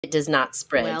it does not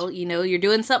spread. Well, you're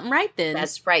doing something right then.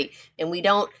 That's right. And we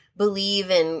believe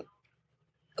in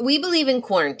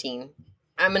quarantine.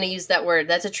 I'm going to use that word.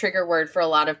 That's a trigger word for a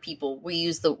lot of people.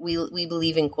 We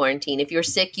believe in quarantine. If you're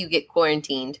sick, you get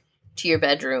quarantined to your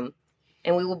bedroom,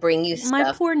 and we will bring you stuff.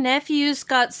 My poor nephew's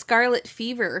got scarlet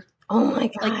fever. Oh my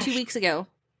gosh. Like 2 weeks ago.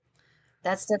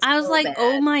 That's I was so like, bad.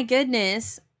 oh my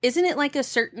goodness. Isn't it like a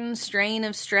certain strain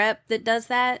of strep that does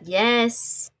that?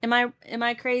 Yes. Am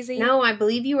I crazy? No, I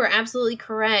believe you are absolutely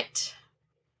correct.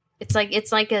 It's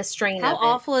like a strain How of it.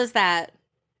 awful is that?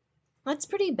 That's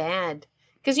pretty bad.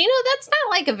 Because, that's not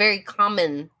like a very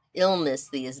common illness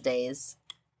these days.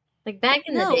 Like back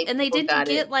in the day, and they didn't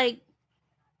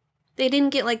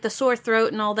get like the sore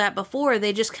throat and all that before.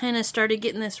 They just kind of started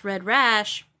getting this red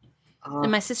rash. Oh.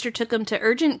 And my sister took them to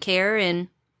urgent care and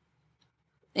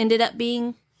ended up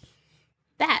being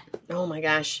that. Oh my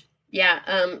gosh. Yeah,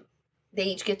 they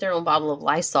each get their own bottle of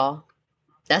Lysol.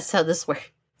 That's how this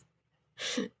works.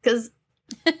 Because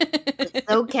it's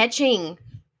so catching.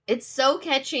 It's so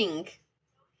catching.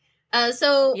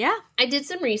 So yeah, I did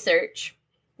some research,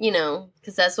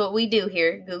 because that's what we do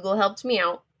here. Google helped me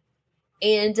out.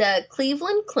 And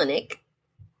Cleveland Clinic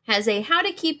has a How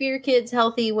to Keep Your Kids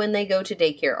Healthy When They Go to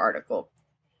Daycare article.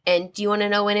 And do you want to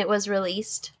know when it was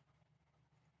released?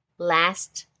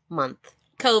 Last month.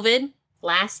 COVID?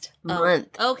 Last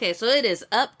month. Okay, so it is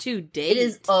up to date. It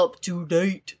is up to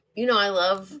date. I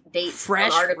love dates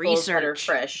fresh on articles research. That are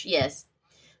fresh. Yes.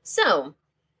 So,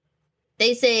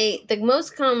 they say the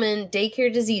most common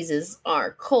daycare diseases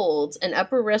are colds and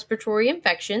upper respiratory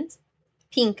infections,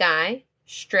 pink eye,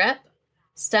 strep,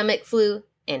 stomach flu,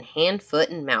 and hand, foot,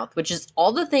 and mouth, which is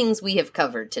all the things we have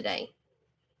covered today.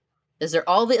 Those are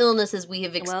all the illnesses we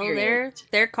have experienced. Well,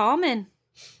 they're common.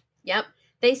 Yep.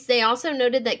 They also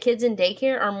noted that kids in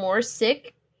daycare are more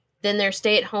sick than their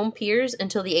stay-at-home peers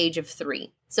until the age of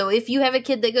 3. So if you have a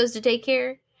kid that goes to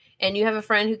daycare and you have a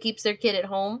friend who keeps their kid at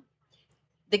home,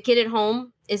 the kid at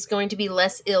home is going to be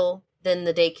less ill than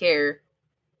the daycare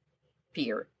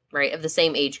peer, right, of the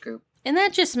same age group. And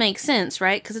that just makes sense,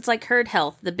 right? Because it's like herd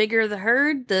health. The bigger the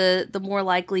herd, the more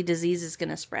likely disease is going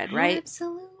to spread, right?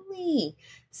 Absolutely.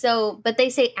 So, but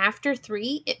they say after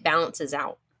 3, it balances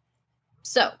out.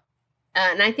 So,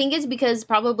 and I think it's because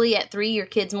probably at 3, your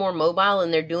kid's more mobile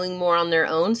and they're doing more on their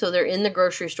own. So they're in the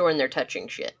grocery store and they're touching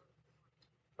shit,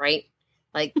 right?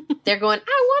 Like, they're going,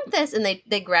 I want this. And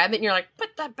they grab it and you're like,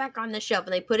 put that back on the shelf.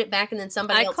 And they put it back and then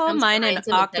somebody else comes mine an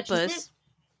octopus.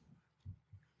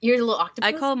 Your little octopus?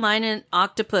 I call mine an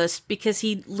octopus because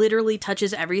he literally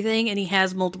touches everything and he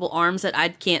has multiple arms that I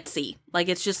can't see. Like,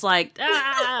 it's just like,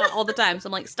 all the time. So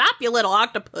I'm like, stop, you little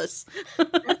octopus.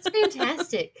 That's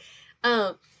fantastic.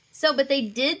 But they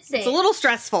did say... It's a little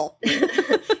stressful.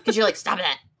 Because you're like, stop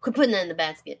that. Quit putting that in the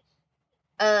basket.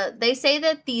 They say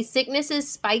that the sicknesses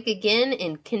spike again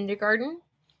in kindergarten.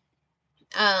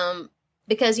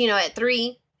 Because, at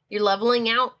 3, you're leveling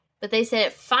out. But they said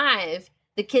at 5,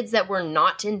 the kids that were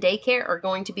not in daycare are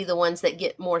going to be the ones that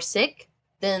get more sick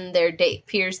than their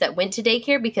peers that went to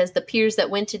daycare, because the peers that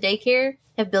went to daycare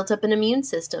have built up an immune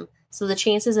system. So the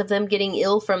chances of them getting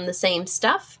ill from the same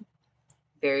stuff,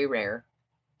 very rare.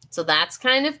 So that's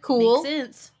kind of cool. Makes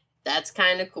sense. That's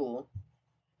kind of cool.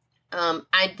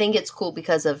 I think it's cool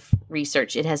because of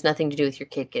research. It has nothing to do with your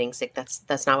kid getting sick.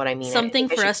 That's not what I mean. Something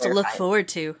for us to look forward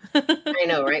to. I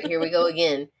know, right? Here we go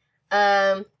again.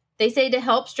 They say to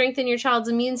help strengthen your child's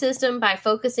immune system by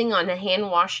focusing on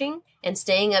hand washing and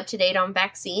staying up to date on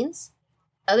vaccines.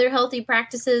 Other healthy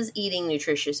practices: eating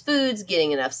nutritious foods,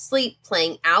 getting enough sleep,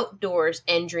 playing outdoors,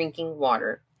 and drinking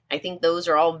water. I think those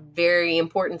are all very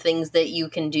important things that you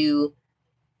can do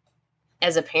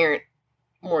as a parent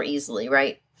more easily,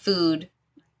 right? Food.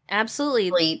 Absolutely.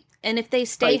 Sleep. And if they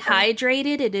stay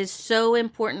hydrated, it is so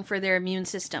important for their immune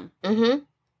system. Mm-hmm.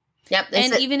 Yep.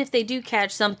 And even if they do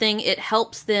catch something, it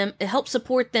helps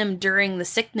support them during the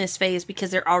sickness phase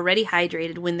because they're already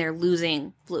hydrated when they're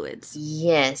losing fluids.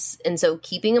 Yes. And so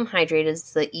keeping them hydrated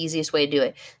is the easiest way to do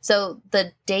it. So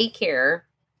the daycare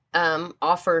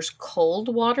offers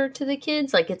cold water to the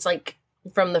kids. Like, it's like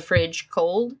from the fridge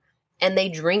cold. And they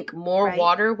drink more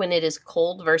water when it is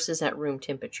cold versus at room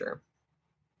temperature.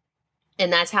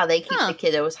 And that's how they keep the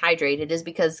kiddos hydrated, is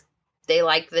because they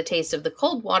like the taste of the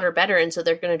cold water better, and so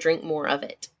they're going to drink more of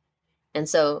it. And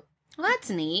so... Well, that's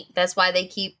neat. That's why they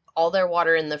keep all their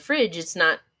water in the fridge. It's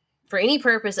not for any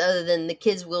purpose other than the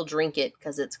kids will drink it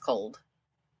because it's cold.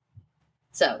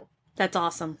 So... That's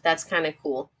awesome. That's kind of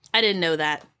cool. I didn't know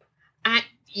that. I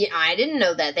didn't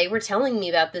know that. They were telling me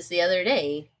about this the other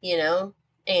day,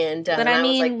 And but I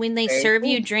mean, was like, when they serve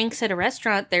you drinks at a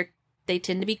restaurant, they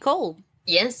tend to be cold.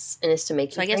 Yes, and it's to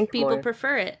make So you I guess drink people more.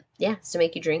 prefer it. Yeah, it's to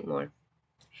make you drink more.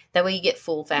 That way you get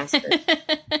full faster.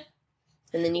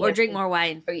 And then you Or drink more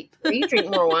wine. Or you drink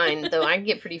more wine, though I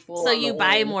get pretty full. So on you the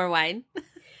buy wine. more wine.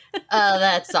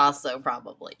 That's also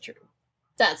probably true.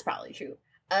 That's probably true.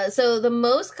 So the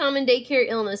most common daycare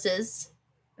illnesses,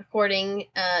 according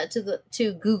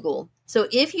to Google. So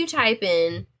if you type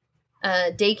in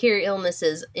daycare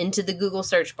illnesses into the Google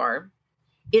search bar,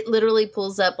 it literally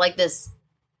pulls up like this.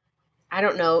 I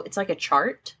don't know. It's like a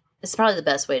chart. It's probably the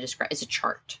best way to describe it. It's a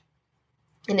chart.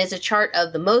 And it's a chart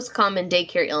of the most common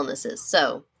daycare illnesses.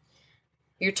 So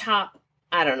your top,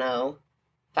 I don't know,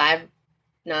 5,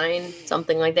 9,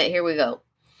 something like that. Here we go.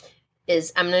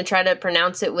 I'm going to try to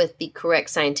pronounce it with the correct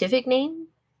scientific name.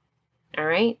 All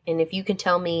right. And if you can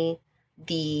tell me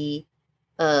the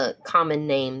common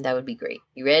name, that would be great.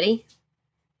 You ready?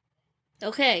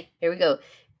 Okay. Here we go.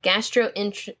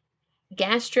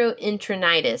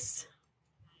 Gastroenteritis.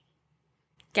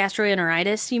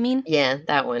 Gastroenteritis, you mean? Yeah,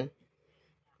 that one.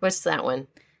 What's that one?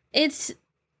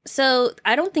 So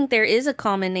I don't think there is a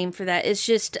common name for that. It's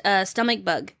just stomach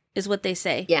bug is what they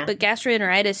say. Yeah. But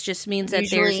gastroenteritis just means that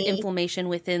there's Usually inflammation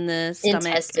within the stomach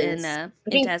intestines. and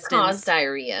It can intestines. cause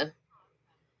diarrhea.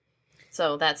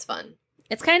 So that's fun.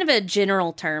 It's kind of a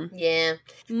general term. Yeah.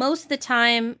 Most of the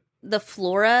time, the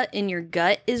flora in your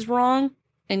gut is wrong,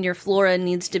 and your flora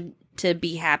needs to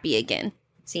be happy again.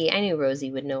 See, I knew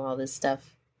Rosie would know all this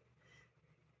stuff.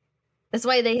 That's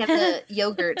why they have the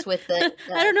yogurts with the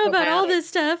I don't know about all this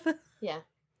stuff. Yeah.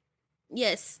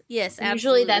 Yes, absolutely.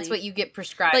 Usually that's what you get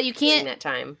prescribed But you can't- during that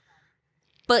time.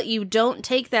 But you don't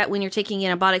take that when you're taking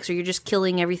antibiotics, or you're just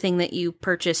killing everything that you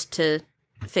purchased to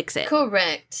fix it.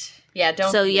 Correct. Yeah,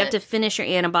 don't So do you have that. to finish your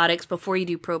antibiotics before you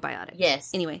do probiotics.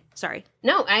 Yes. Anyway, sorry.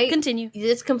 No, Continue.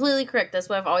 It's completely correct. That's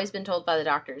what I've always been told by the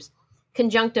doctors.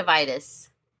 Conjunctivitis.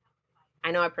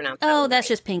 I know I pronounced that Oh, one that's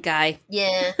right. just pink eye.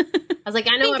 Yeah. I was like,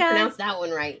 I know I Pink eye. pronounced that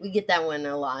one right. We get that one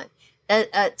a lot.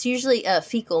 It's usually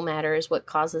fecal matter is what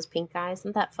causes pink eye.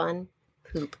 Isn't that fun?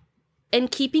 Poop. And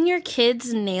keeping your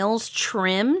kids' nails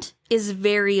trimmed is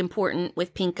very important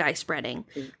with pink eye spreading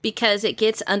because it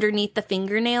gets underneath the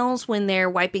fingernails when they're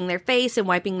wiping their face and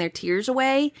wiping their tears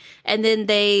away. And then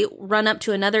they run up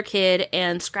to another kid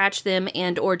and scratch them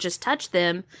and or just touch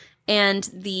them. And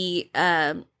the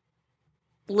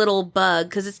little bug,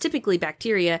 because it's typically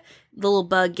bacteria, the little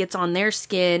bug gets on their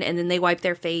skin and then they wipe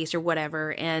their face or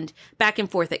whatever. And back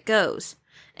and forth it goes.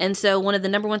 And so one of the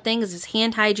number one things is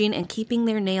hand hygiene and keeping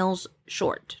their nails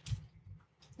short.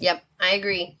 Yep, I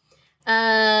agree.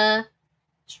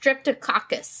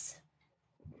 Streptococcus.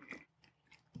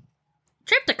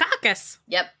 Streptococcus.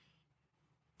 Yep,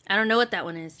 I don't know what that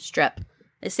one is. strep.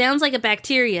 It sounds like a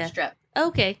bacteria. Strep.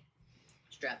 Okay.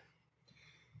 Strep.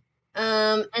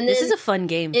 And then This is a fun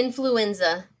game.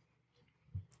 influenza.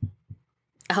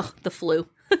 Oh, the flu.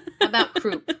 How about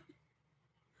croup?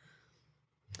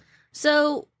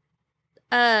 So,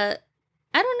 I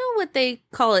don't know what they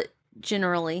call it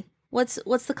generally. What's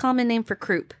the common name for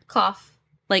croup? Cough.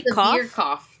 Like Severe cough?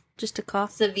 cough. Just a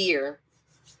cough? Severe.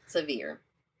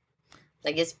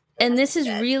 I guess. And this is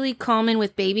really common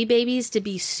with babies to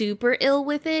be super ill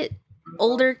with it.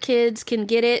 Older kids can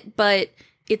get it, but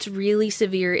it's really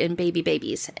severe in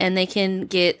babies. And they can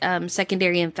get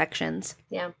secondary infections.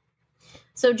 Yeah.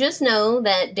 So just know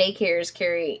that daycares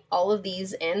carry all of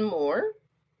these and more.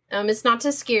 It's not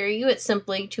to scare you. It's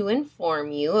simply to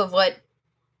inform you of what,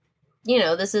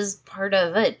 this is part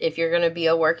of it. If you're going to be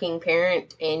a working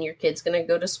parent and your kid's going to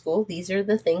go to school, these are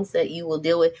the things that you will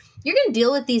deal with. You're going to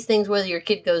deal with these things whether your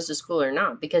kid goes to school or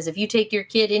not. Because if you take your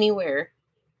kid anywhere,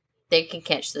 they can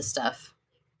catch this stuff.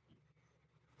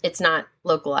 It's not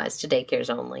localized to daycares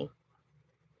only.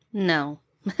 No.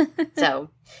 So,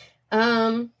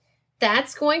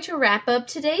 that's going to wrap up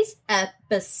today's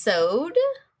episode.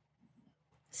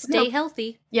 Stay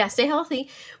healthy. Yeah, stay healthy.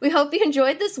 We hope you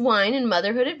enjoyed this wine and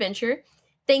motherhood adventure.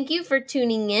 Thank you for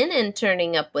tuning in and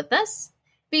turning up with us.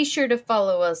 Be sure to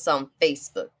follow us on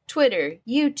Facebook, Twitter,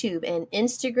 YouTube, and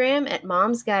Instagram at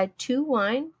Mom's Guide to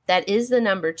Wine. That is the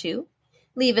number 2.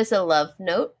 Leave us a love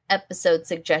note, episode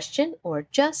suggestion, or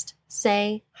just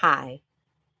say hi.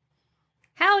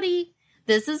 Howdy.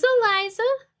 This is Eliza.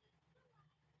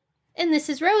 And this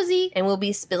is Rosie. And we'll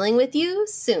be spilling with you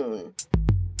soon.